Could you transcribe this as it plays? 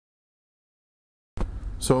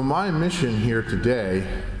So my mission here today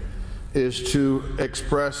is to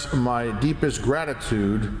express my deepest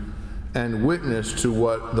gratitude and witness to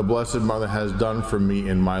what the Blessed Mother has done for me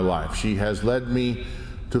in my life. She has led me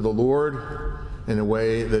to the Lord in a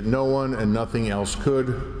way that no one and nothing else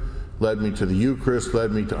could, led me to the Eucharist,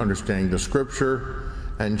 led me to understanding the Scripture,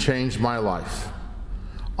 and changed my life.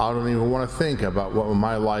 I don't even want to think about what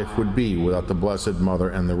my life would be without the Blessed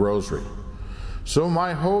Mother and the Rosary. So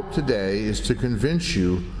my hope today is to convince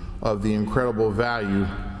you of the incredible value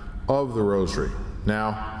of the Rosary.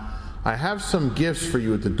 Now, I have some gifts for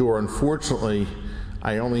you at the door. Unfortunately,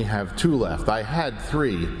 I only have 2 left. I had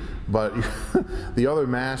 3, but the other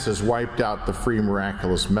Mass has wiped out the free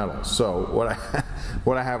miraculous medals. So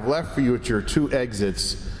what I have left for you at your 2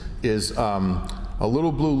 exits is a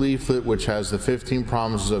little blue leaflet which has the 15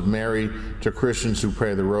 promises of Mary to Christians who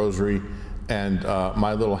pray the Rosary, and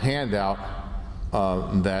my little handout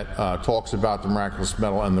that talks about the miraculous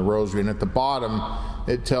medal and the Rosary. And at the bottom,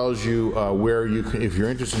 it tells you where you can, if you're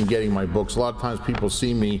interested in getting my books. A lot of times people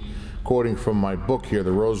see me quoting from my book here,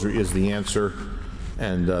 The Rosary is the Answer,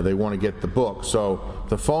 and they want to get the book. So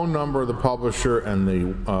the phone number of the publisher and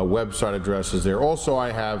the website address is there. Also,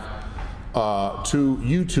 I have 2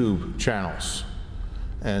 YouTube channels,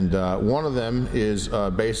 and one of them is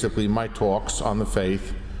basically my talks on the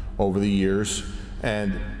faith over the years,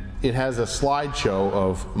 and it has a slideshow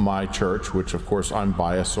of my church, which of course I'm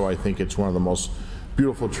biased, so I think it's one of the most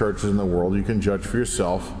beautiful churches in the world. You can judge for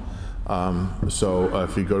yourself.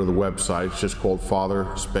 If you go to the website, it's just called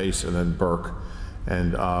Father Space and then Burke.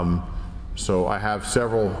 And so I have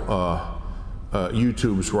several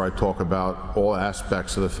YouTubes where I talk about all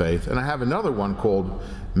aspects of the faith. And I have another one called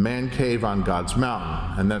Man Cave on God's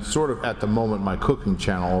Mountain. And that's sort of at the moment my cooking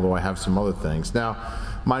channel, although I have some other things. Now,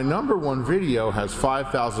 my #1 video has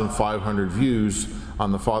 5,500 views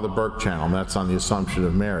on the Father Burke channel, and that's on the Assumption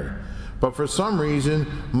of Mary. But for some reason,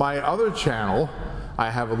 my other channel,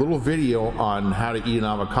 I have a little video on how to eat an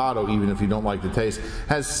avocado even if you don't like the taste,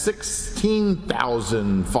 has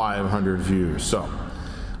 16,500 views. So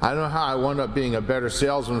I don't know how I wound up being a better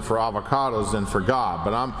salesman for avocados than for God,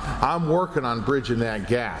 but I'm working on bridging that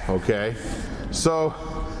gap, okay? So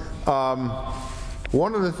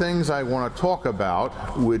one of the things I want to talk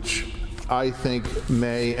about, which I think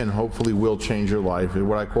may and hopefully will change your life, is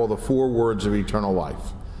what I call the 4 words of eternal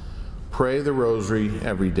life. Pray the Rosary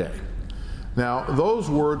every day. Now, those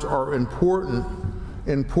words are important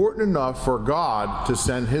enough for God to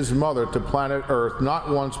send His Mother to planet Earth not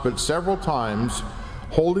once but several times,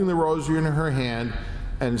 holding the Rosary in her hand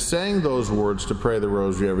and saying those words to pray the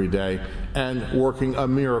Rosary every day and working a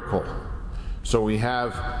miracle. So we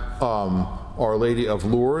have Our Lady of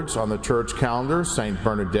Lourdes on the church calendar. Saint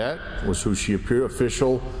Bernadette was who she appeared,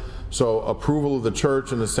 official. So approval of the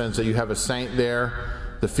church in the sense that you have a saint there.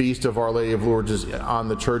 The feast of Our Lady of Lourdes is on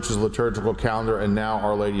the church's liturgical calendar, and now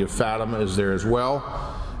Our Lady of Fatima is there as well.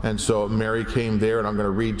 And so Mary came there, and I'm going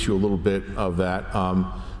to read to you a little bit of that.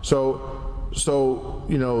 So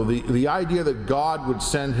you know, the idea that God would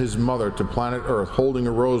send His Mother to planet Earth holding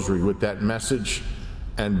a rosary with that message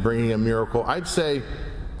and bringing a miracle, I'd say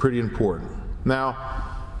pretty important. Now,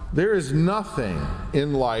 there is nothing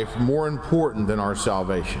in life more important than our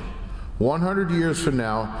salvation. 100 years from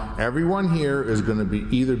now, everyone here is going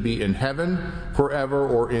to either be in heaven forever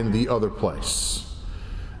or in the other place.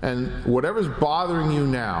 And whatever's bothering you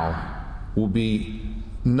now will be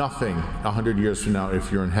nothing 100 years from now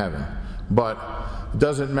if you're in heaven. But it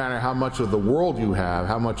doesn't matter how much of the world you have,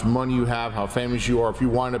 how much money you have, how famous you are. If you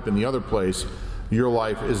wind up in the other place, your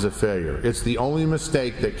life is a failure. It's the only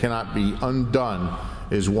mistake that cannot be undone,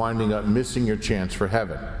 is winding up missing your chance for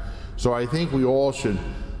heaven. So I think we all should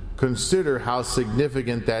consider how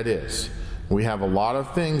significant that is. We have a lot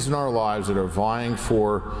of things in our lives that are vying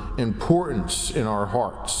for importance in our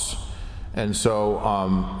hearts. And so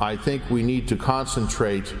I think we need to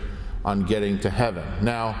concentrate on getting to heaven.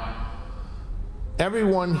 Now,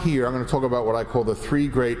 everyone here, I'm going to talk about what I call the 3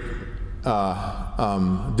 great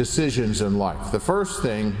decisions in life. The first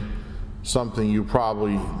thing, something you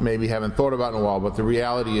probably maybe haven't thought about in a while, but the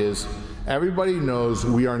reality is everybody knows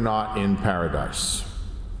we are not in paradise.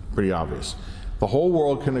 Pretty obvious. The whole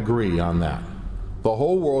world can agree on that. The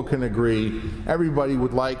whole world can agree everybody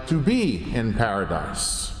would like to be in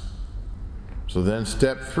paradise. So then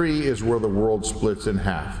step 3 is where the world splits in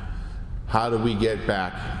half. How do we get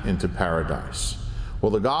back into paradise?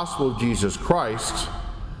 Well, the gospel of Jesus Christ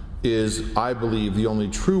is, I believe, the only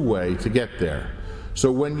true way to get there.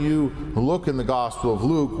 So when you look in the Gospel of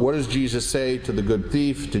Luke, what does Jesus say to the good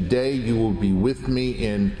thief? Today you will be with me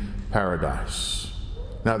in paradise.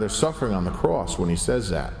 Now, there's suffering on the cross when he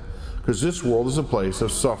says that. Because this world is a place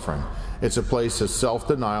of suffering. It's a place of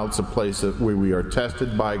self-denial. It's a place where we are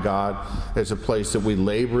tested by God. It's a place that we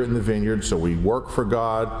labor in the vineyard, so we work for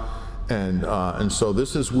God. And so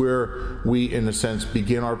this is where we, in a sense,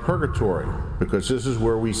 begin our purgatory, because this is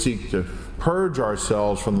where we seek to purge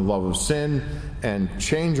ourselves from the love of sin and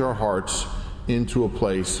change our hearts into a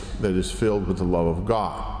place that is filled with the love of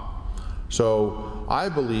God. So I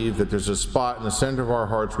believe that there's a spot in the center of our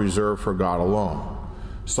hearts reserved for God alone.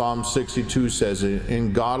 Psalm 62 says,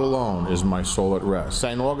 "In God alone is my soul at rest."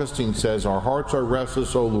 St. Augustine says, "Our hearts are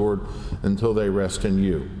restless, O Lord, until they rest in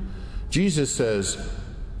you." Jesus says,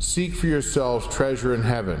 "Seek for yourselves treasure in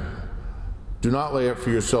heaven. Do not lay up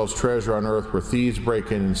for yourselves treasure on earth where thieves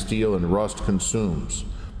break in and steal and rust consumes.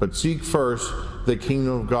 But seek first the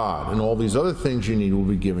kingdom of God, and all these other things you need will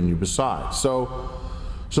be given you besides." So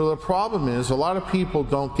the problem is, a lot of people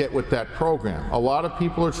don't get with that program. A lot of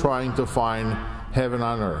people are trying to find heaven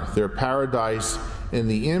on earth, their paradise in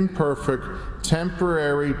the imperfect,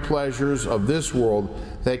 temporary pleasures of this world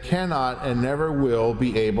that cannot and never will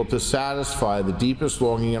be able to satisfy the deepest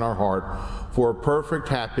longing in our heart for perfect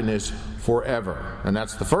happiness forever. And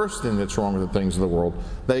that's the first thing that's wrong with the things of the world.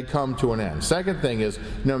 They come to an end. Second thing is,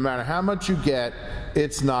 no matter how much you get,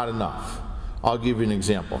 it's not enough. I'll give you an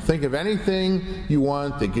example. Think of anything you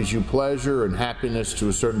want that gives you pleasure and happiness to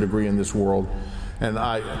a certain degree in this world. And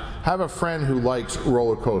I have a friend who likes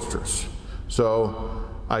roller coasters. So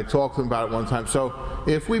I talked to him about it one time. So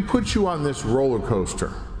if we put you on this roller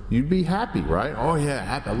coaster, you'd be happy, right? Oh yeah,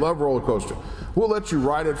 happy. I love roller coaster. We'll let you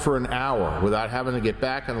ride it for an hour without having to get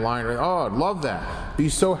back in line. Oh, I'd love that. Be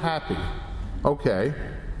so happy. Okay.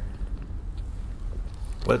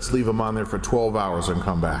 Let's leave him on there for 12 hours and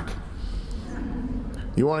come back.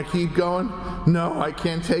 You want to keep going? No, I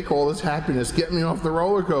can't take all this happiness. Get me off the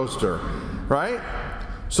roller coaster. Right?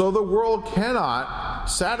 So the world cannot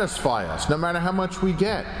satisfy us, no matter how much we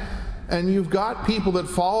get. And you've got people that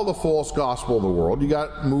follow the false gospel of the world. You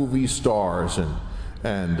got movie stars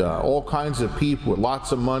and all kinds of people with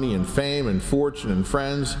lots of money and fame and fortune and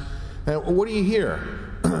friends. And what do you hear?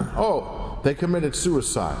 Oh, they committed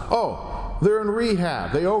suicide. Oh, they're in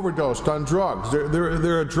rehab. They overdosed on drugs.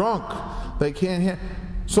 They're a drunk. They can't.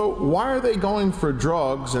 So why are they going for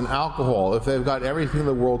drugs and alcohol if they've got everything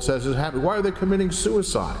the world says is happy? Why are they committing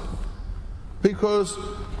suicide? Because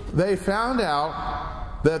they found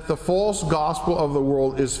out that the false gospel of the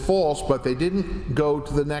world is false, but they didn't go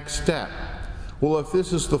to the next step. Well, if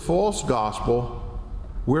this is the false gospel,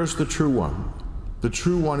 where's the true one? The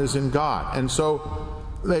true one is in God. And so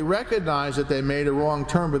they recognized that they made a wrong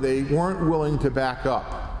turn, but they weren't willing to back up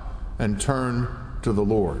and turn to the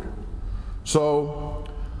Lord. So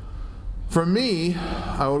for me,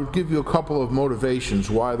 I will give you a couple of motivations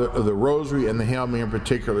why the Rosary and the Hail Mary in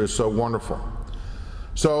particular is so wonderful.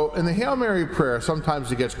 So in the Hail Mary prayer,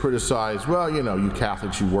 sometimes it gets criticized. Well, you know, you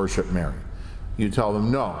Catholics, you worship Mary. You tell them,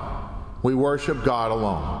 no, we worship God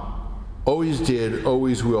alone. Always did,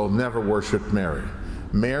 always will, never worship Mary.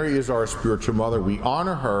 Mary is our spiritual mother. We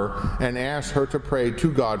honor her and ask her to pray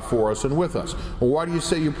to God for us and with us. Well, why do you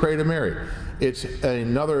say you pray to Mary? It's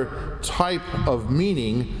another type of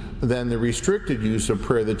meaning than the restricted use of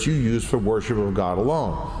prayer that you use for worship of God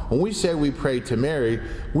alone. When we say we pray to Mary,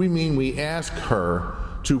 we mean we ask her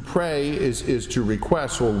to pray is to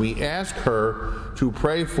request, or we ask her to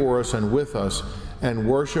pray for us and with us and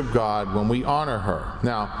worship God when we honor her.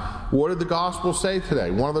 Now, what did the gospel say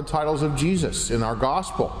today? One of the titles of Jesus in our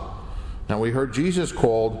gospel. Now, we heard Jesus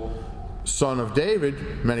called Son of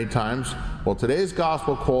David many times. Well, today's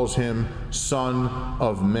gospel calls him Son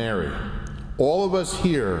of Mary. All of us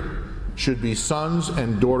here should be sons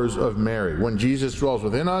and daughters of Mary. When Jesus dwells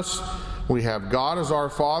within us, we have God as our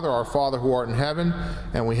Father who art in heaven,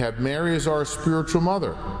 and we have Mary as our spiritual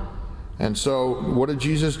mother. And so what did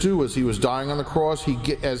Jesus do as he was dying on the cross?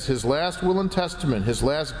 As his last will and testament, his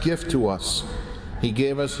last gift to us, he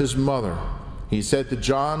gave us his mother. He said to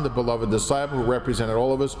John, the beloved disciple who represented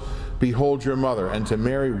all of us, "Behold your mother," and to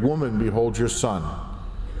Mary, "Woman, behold your son."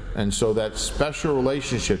 And so that special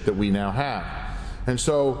relationship that we now have. And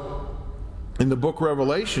so in the book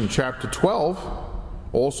Revelation, chapter 12,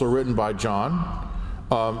 also written by John,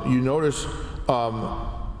 you notice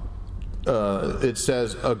it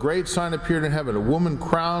says, "A great sign appeared in heaven, a woman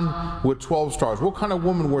crowned with 12 stars." What kind of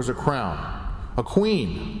woman wears a crown? A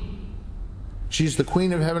queen. She's the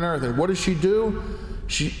queen of heaven and earth. And what does she do?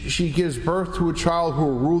 She gives birth to a child who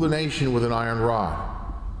will rule the nation with an iron rod.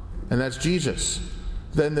 And that's Jesus.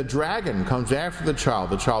 Then the dragon comes after the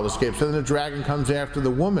child escapes. Then the dragon comes after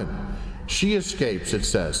the woman. She escapes, it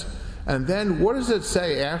says. And then what does it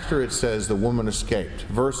say after it says the woman escaped?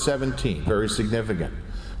 Verse 17, very significant.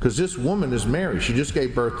 because this woman is Mary. She just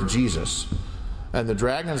gave birth to Jesus. And the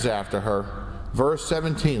dragon's after her. Verse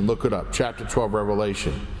 17, look it up, chapter 12,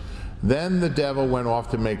 Revelation. Then the devil went off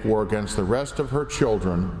to make war against the rest of her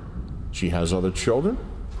children. She has other children?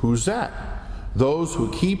 Who's that? Those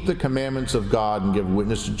who keep the commandments of God and give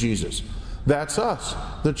witness to Jesus. That's us,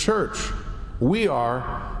 the church. We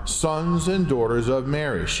are sons and daughters of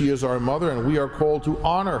Mary. She is our mother, and we are called to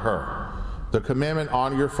honor her. The commandment,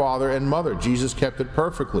 honor your father and mother. Jesus kept it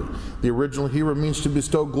perfectly. The original Hebrew means to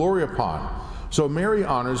bestow glory upon. So Mary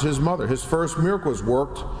honors his mother. His first miracle was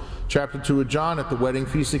worked, chapter 2 of John, at the wedding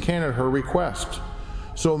feast of Cana at her request.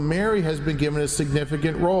 So Mary has been given a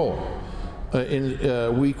significant role.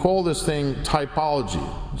 We call this thing typology.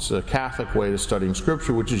 It's a Catholic way of studying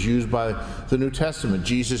Scripture, which is used by the New Testament.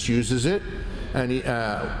 Jesus uses it,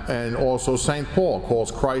 and also St. Paul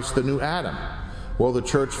calls Christ the new Adam. Well, the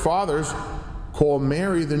church fathers call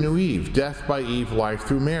Mary the new Eve, death by Eve, life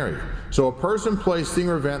through Mary. So a person, place, thing,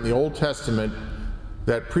 or event in the Old Testament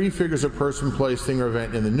that prefigures a person, place, thing, or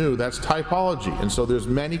event in the New, that's typology. And so there's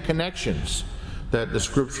many connections that the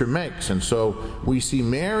Scripture makes. And so we see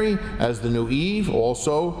Mary as the new Eve,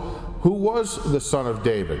 also, who was the son of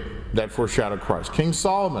David that foreshadowed Christ. King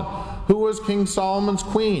Solomon. Who was King Solomon's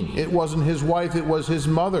queen? It wasn't his wife, it was his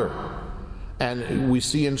mother. And we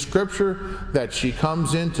see in Scripture that she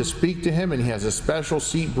comes in to speak to him, and he has a special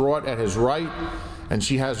seat brought at his right, and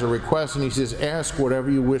she has a request, and he says, ask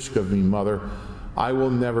whatever you wish of me, mother. I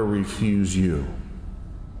will never refuse you.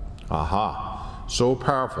 Aha. So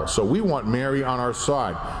powerful. So we want Mary on our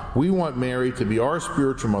side. We want Mary to be our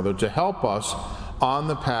spiritual mother, to help us on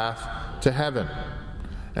the path to heaven.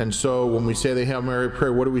 And so when we say the Hail Mary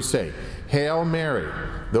prayer, what do we say? Hail Mary.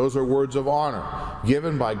 Those are words of honor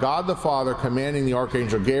given by God the Father, commanding the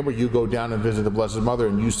Archangel Gabriel, you go down and visit the Blessed Mother,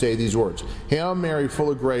 and you say these words. Hail Mary,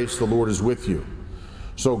 full of grace, the Lord is with you.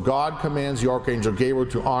 So God commands the Archangel Gabriel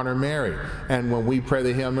to honor Mary. And when we pray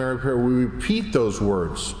the Hail Mary prayer, we repeat those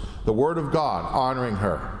words. The Word of God, honoring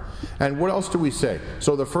her. And what else do we say?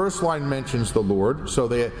 So the first line mentions the Lord. So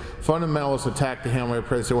the fundamentalists attack the Hail Mary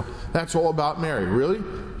prayer. They say, well, that's all about Mary. Really?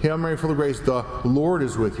 Hail Mary, full of grace, the Lord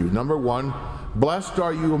is with you. Number one, blessed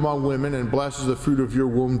are you among women, and blessed is the fruit of your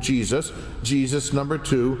womb, Jesus. Jesus, number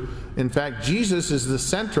two. In fact, Jesus is the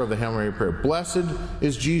center of the Hail Mary prayer. Blessed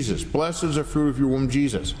is Jesus. Blessed is the fruit of your womb,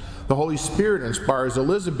 Jesus. The Holy Spirit inspires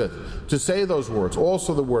Elizabeth to say those words,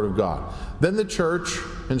 also the Word of God. Then the church,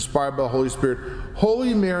 inspired by the Holy Spirit,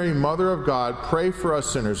 Holy Mary, Mother of God, pray for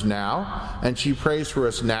us sinners now. And she prays for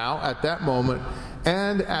us now, at that moment,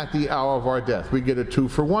 and at the hour of our death. We get a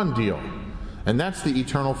 2-for-1 deal. And that's the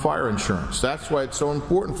eternal fire insurance. That's why it's so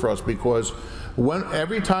important for us, because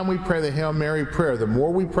every time we pray the Hail Mary prayer, the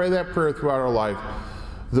more we pray that prayer throughout our life,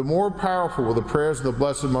 the more powerful will the prayers of the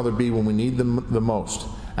Blessed Mother be when we need them the most,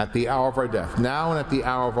 at the hour of our death. Now and at the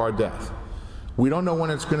hour of our death. We don't know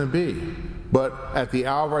when it's going to be, but at the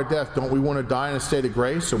hour of our death, don't we want to die in a state of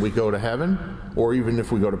grace so we go to heaven? Or even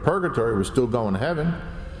if we go to purgatory, we're still going to heaven.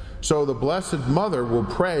 So the Blessed Mother will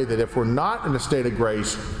pray that if we're not in a state of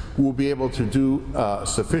grace, we'll be able to do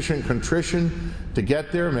sufficient contrition to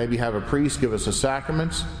get there, maybe have a priest give us the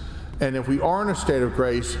sacraments, and if we are in a state of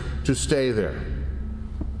grace, to stay there.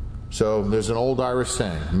 So there's an old Irish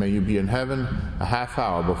saying, may you be in heaven a half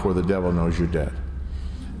hour before the devil knows you're dead.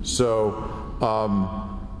 So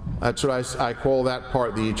that's what I call that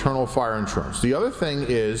part, the eternal fire insurance. The other thing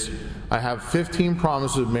is, I have 15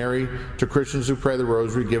 promises of Mary to Christians who pray the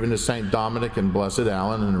Rosary, given to St. Dominic and Blessed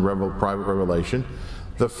Alan in a private revelation.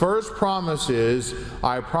 The first promise is,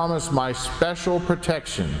 I promise my special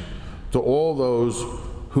protection to all those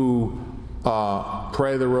who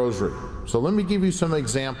pray the Rosary. So let me give you some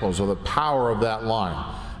examples of the power of that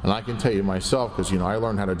line. And I can tell you myself, because I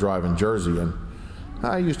learned how to drive in Jersey, and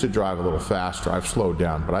I used to drive a little faster. I've slowed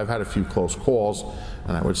down, but I've had a few close calls,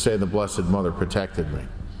 and I would say the Blessed Mother protected me.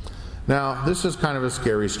 Now, this is kind of a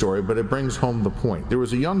scary story, but it brings home the point. There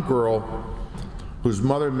was a young girl whose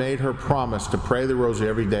mother made her promise to pray the Rosary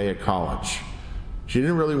every day at college. She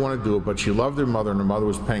didn't really want to do it, but she loved her mother, and her mother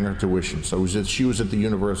was paying her tuition. So she was at the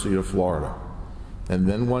University of Florida. And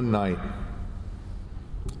then one night,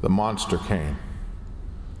 the monster came.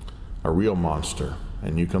 A real monster.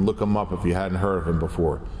 And you can look him up if you hadn't heard of him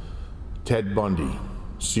before. Ted Bundy,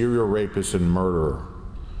 serial rapist and murderer.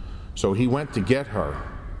 So he went to get her.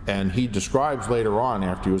 And he describes later on,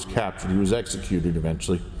 after he was captured, he was executed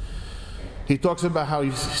eventually. He talks about how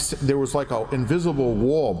there was like an invisible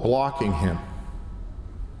wall blocking him.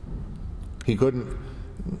 He couldn't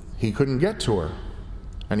get to her.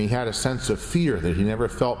 And he had a sense of fear that he never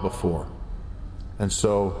felt before. And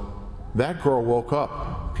so that girl woke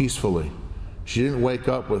up peacefully. She didn't wake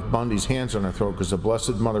up with Bundy's hands on her throat because the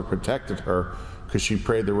Blessed Mother protected her because she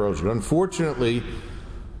prayed the rosary. Unfortunately,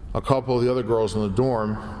 a couple of the other girls in the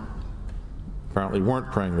dorm apparently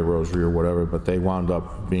weren't praying the rosary or whatever, but they wound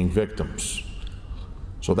up being victims.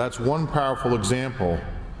 So that's one powerful example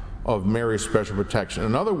of Mary's special protection.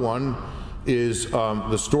 Another one is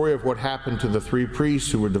the story of what happened to the 3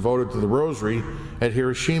 priests who were devoted to the rosary at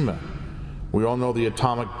Hiroshima. We all know the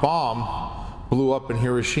atomic bomb blew up in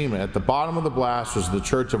Hiroshima. At the bottom of the blast was the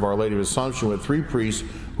Church of Our Lady of Assumption with 3 priests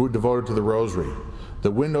who were devoted to the rosary.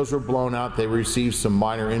 The windows were blown out. They received some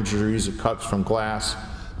minor injuries, cuts from glass.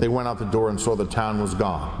 They went out the door and saw the town was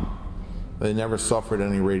gone. They never suffered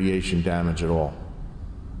any radiation damage at all.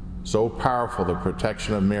 So powerful, the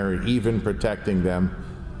protection of Mary, even protecting them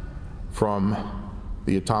from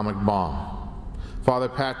the atomic bomb. Father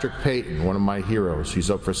Patrick Peyton, one of my heroes, he's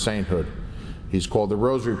up for sainthood. He's called the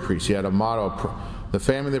Rosary Priest. He had a motto, the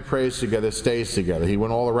family that prays together stays together. He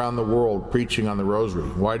went all around the world preaching on the Rosary.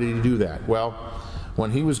 Why did he do that? Well,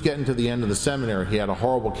 when he was getting to the end of the seminary, he had a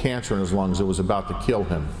horrible cancer in his lungs that was about to kill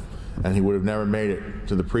him. And he would have never made it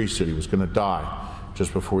to the priesthood. He was going to die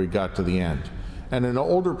just before he got to the end. And an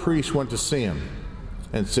older priest went to see him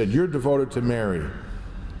and said, "You're devoted to Mary.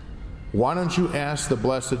 Why don't you ask the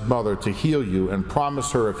Blessed Mother to heal you and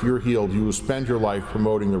promise her if you're healed, you will spend your life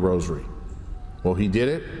promoting the Rosary?" Well, he did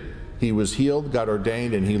it. He was healed, got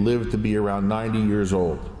ordained, and he lived to be around 90 years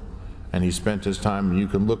old. And he spent his time, and you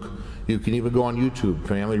can even go on YouTube,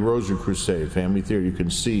 Family Rosary Crusade, Family Theater, you can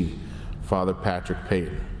see Father Patrick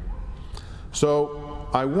Peyton. So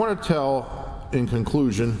I want to tell, in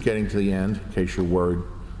conclusion, getting to the end, in case you're worried,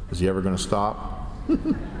 is he ever going to stop?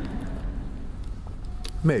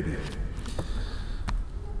 Maybe.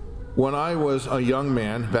 When I was a young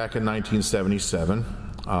man, back in 1977,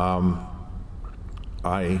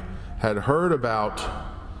 I had heard about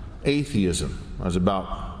atheism. I was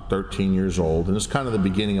about 13 years old, and it's kind of the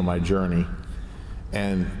beginning of my journey.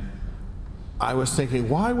 And I was thinking,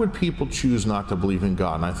 why would people choose not to believe in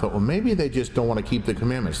God? And I thought, well, maybe they just don't want to keep the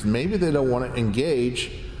commandments. Maybe they don't want to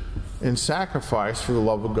engage in sacrifice for the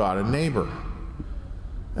love of God and neighbor.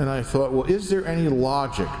 And I thought, well, is there any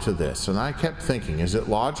logic to this? And I kept thinking, is it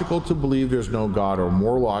logical to believe there's no God, or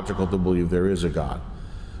more logical to believe there is a God?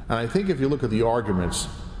 And I think if you look at the arguments,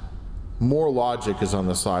 more logic is on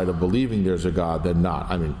the side of believing there's a God than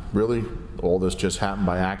not. I mean, really, all this just happened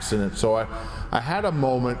by accident. So I had a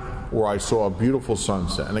moment where I saw a beautiful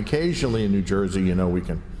sunset. And occasionally in New Jersey, you know, we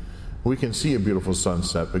can see a beautiful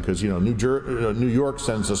sunset because, you know, New York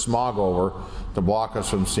sends the smog over to block us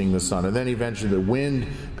from seeing the sun. And then eventually the wind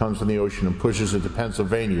comes from the ocean and pushes it to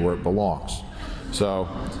Pennsylvania where it belongs. So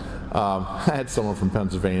I had someone from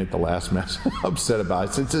Pennsylvania at the last mess upset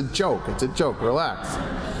about it. It's a joke, relax.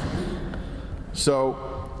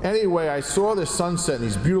 So anyway, I saw this sunset and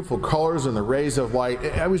these beautiful colors and the rays of light.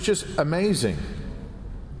 It was just amazing.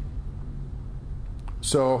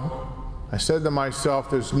 So I said to myself,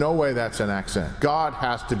 there's no way that's an accident. God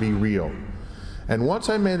has to be real. And once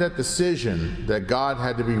I made that decision that God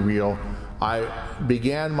had to be real, I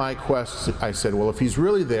began my quest. I said, well, if he's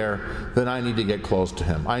really there, then I need to get close to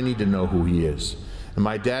him. I need to know who he is. And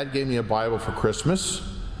my dad gave me a Bible for Christmas,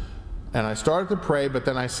 and I started to pray, but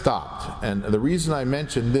then I stopped. And the reason I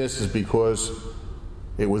mentioned this is because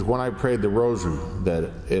it was when I prayed the rosary that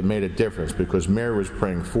it made a difference, because Mary was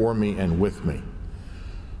praying for me and with me.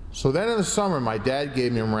 So then in the summer, my dad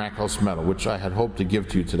gave me a miraculous medal, which I had hoped to give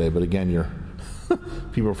to you today, but again, your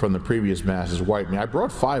people from the previous masses wiped me. I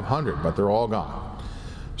brought 500, but they're all gone.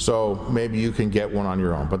 So maybe you can get one on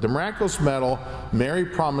your own. But the miraculous medal, Mary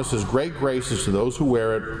promises great graces to those who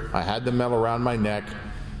wear it. I had the medal around my neck,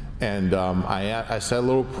 and I said a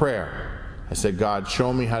little prayer. I said, God,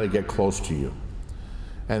 show me how to get close to you.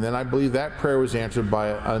 And then I believe that prayer was answered by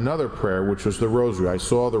another prayer, which was the rosary. I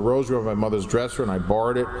saw the rosary on my mother's dresser, and I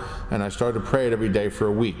borrowed it, and I started to pray it every day for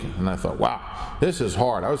a week. And I thought, wow, this is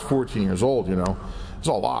hard. I was 14 years old, you know. There's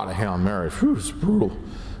a lot of Hail Marys. Whew, it's brutal.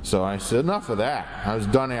 So I said, enough of that. I was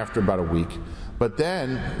done after about a week. But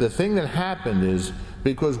then the thing that happened is,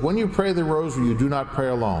 because when you pray the rosary, you do not pray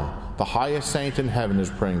alone. The highest saint in heaven is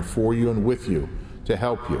praying for you and with you to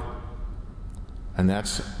help you. And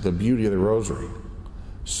that's the beauty of the rosary.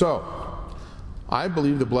 So, I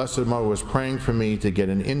believe the Blessed Mother was praying for me to get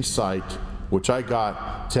an insight, which I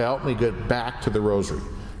got, to help me get back to the rosary.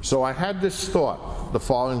 So I had this thought the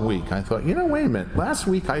following week. I thought, you know, wait a minute, last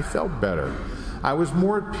week I felt better. I was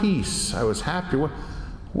more at peace. I was happier.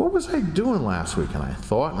 What was I doing last week? And I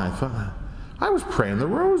thought, I was praying the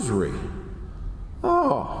rosary.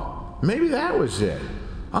 Oh, maybe that was it.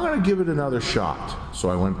 I'm going to give it another shot. So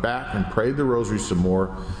I went back and prayed the rosary some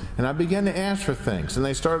more, and I began to ask for things, and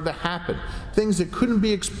they started to happen. Things that couldn't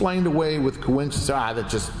be explained away with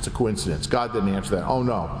coincidence. It's a coincidence. God didn't answer that. Oh,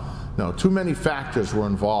 no. No, too many factors were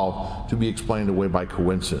involved to be explained away by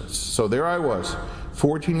coincidence. So there I was,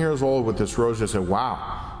 14 years old with this rosary. I said,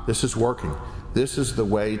 wow, this is working. This is the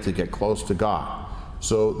way to get close to God.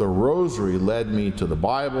 So the rosary led me to the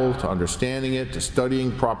Bible, to understanding it, to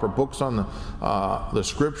studying proper books on the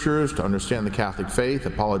scriptures, to understand the Catholic faith,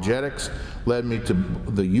 apologetics, led me to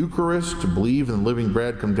the Eucharist, to believe in the living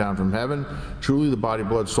bread come down from heaven, truly the body,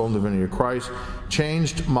 blood, soul, and divinity of Christ,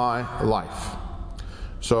 changed my life.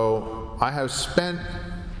 So I have spent,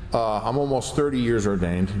 I'm almost 30 years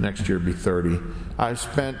ordained, next year will be 30. I've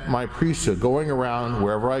spent my priesthood going around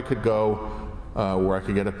wherever I could go, where I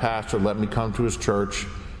could get a pastor, let me come to his church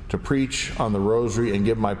to preach on the rosary and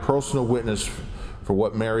give my personal witness for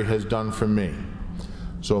what Mary has done for me.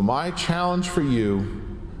 So my challenge for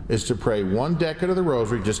you is to pray one decade of the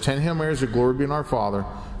rosary, just 10 Hail Marys of Glory be in our Father,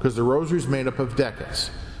 because the rosary is made up of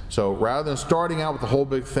decades. So rather than starting out with the whole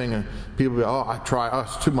big thing and people go,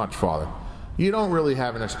 it's too much, Father. You don't really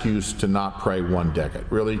have an excuse to not pray one decade.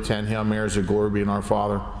 Really, 10 Hail Marys of Glory be in our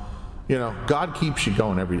Father. You know, God keeps you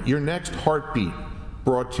going every day. Your next heartbeat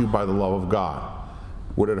brought to you by the love of God.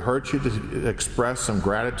 Would it hurt you to express some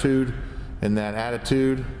gratitude in that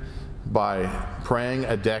attitude by praying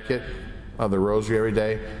a decade of the rosary every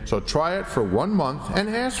day? So try it for 1 month and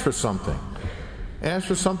ask for something. Ask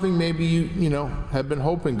for something maybe you have been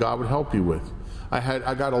hoping God would help you with.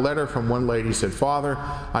 I got a letter from one lady who said, Father,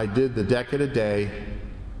 I did the decade a day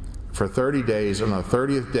for 30 days. On the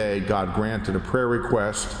 30th day, God granted a prayer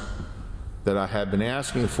request that I had been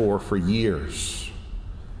asking for years.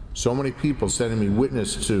 So many people sending me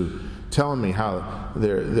witness to telling me how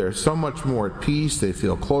they're so much more at peace, they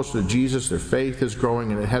feel closer to Jesus, their faith is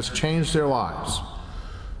growing, and it has changed their lives.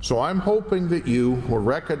 So I'm hoping that you will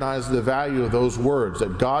recognize the value of those words,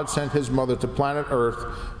 that God sent his mother to planet Earth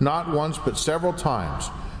not once but several times.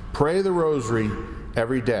 Pray the rosary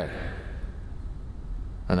every day.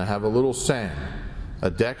 And I have a little saying, a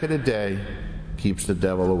decade a day keeps the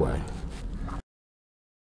devil away.